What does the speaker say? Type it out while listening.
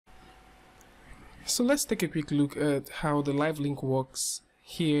So let's take a quick look at how the LiveLink works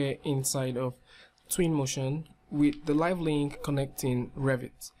here inside of TwinMotion with the LiveLink connecting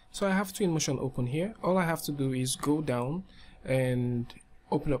Revit. So I have TwinMotion open here. All I have to do is go down and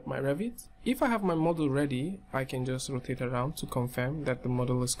open up my Revit. If I have my model ready, I can just rotate around to confirm that the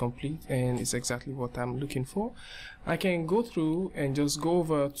model is complete and it's exactly what I'm looking for. I can go through and just go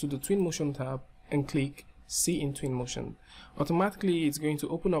over to the TwinMotion tab and click See in TwinMotion. Automatically it's going to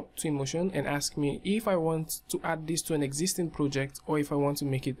open up TwinMotion and ask me if I want to add this to an existing project or if I want to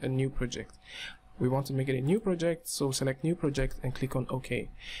make it a new project. We want to make it a new project, so select new project and click on OK.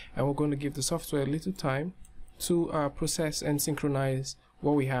 And we're going to give the software a little time to process and synchronize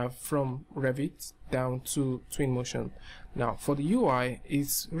what we have from Revit down to TwinMotion. Now for the UI,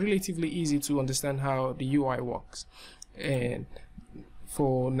 it's relatively easy to understand how the UI works. And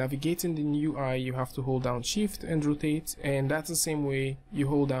for navigating the UI, you have to hold down Shift and rotate, and that's the same way you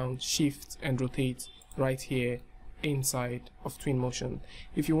hold down Shift and rotate right here inside of TwinMotion.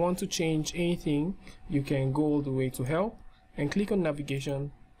 If you want to change anything, you can go all the way to Help and click on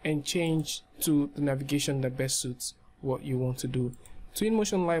Navigation and change to the navigation that best suits what you want to do.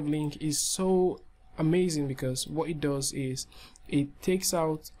 TwinMotion LiveLink is so amazing because what it does is it takes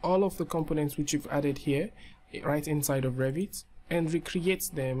out all of the components which you've added here right inside of Revit and recreates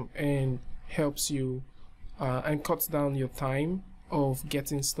them and helps you and cuts down your time of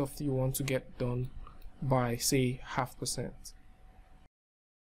getting stuff you want to get done by say 0.5%.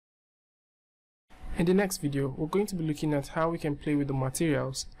 In the next video, we're going to be looking at how we can play with the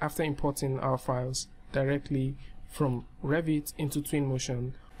materials after importing our files directly from Revit into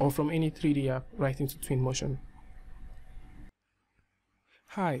TwinMotion or from any 3D app right into TwinMotion.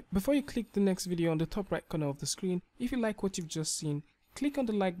 Hi, before you click the next video on the top right corner of the screen, if you like what you've just seen, click on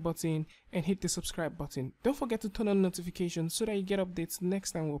the like button and hit the subscribe button. Don't forget to turn on notifications so that you get updates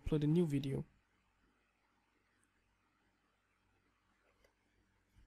next time we upload a new video.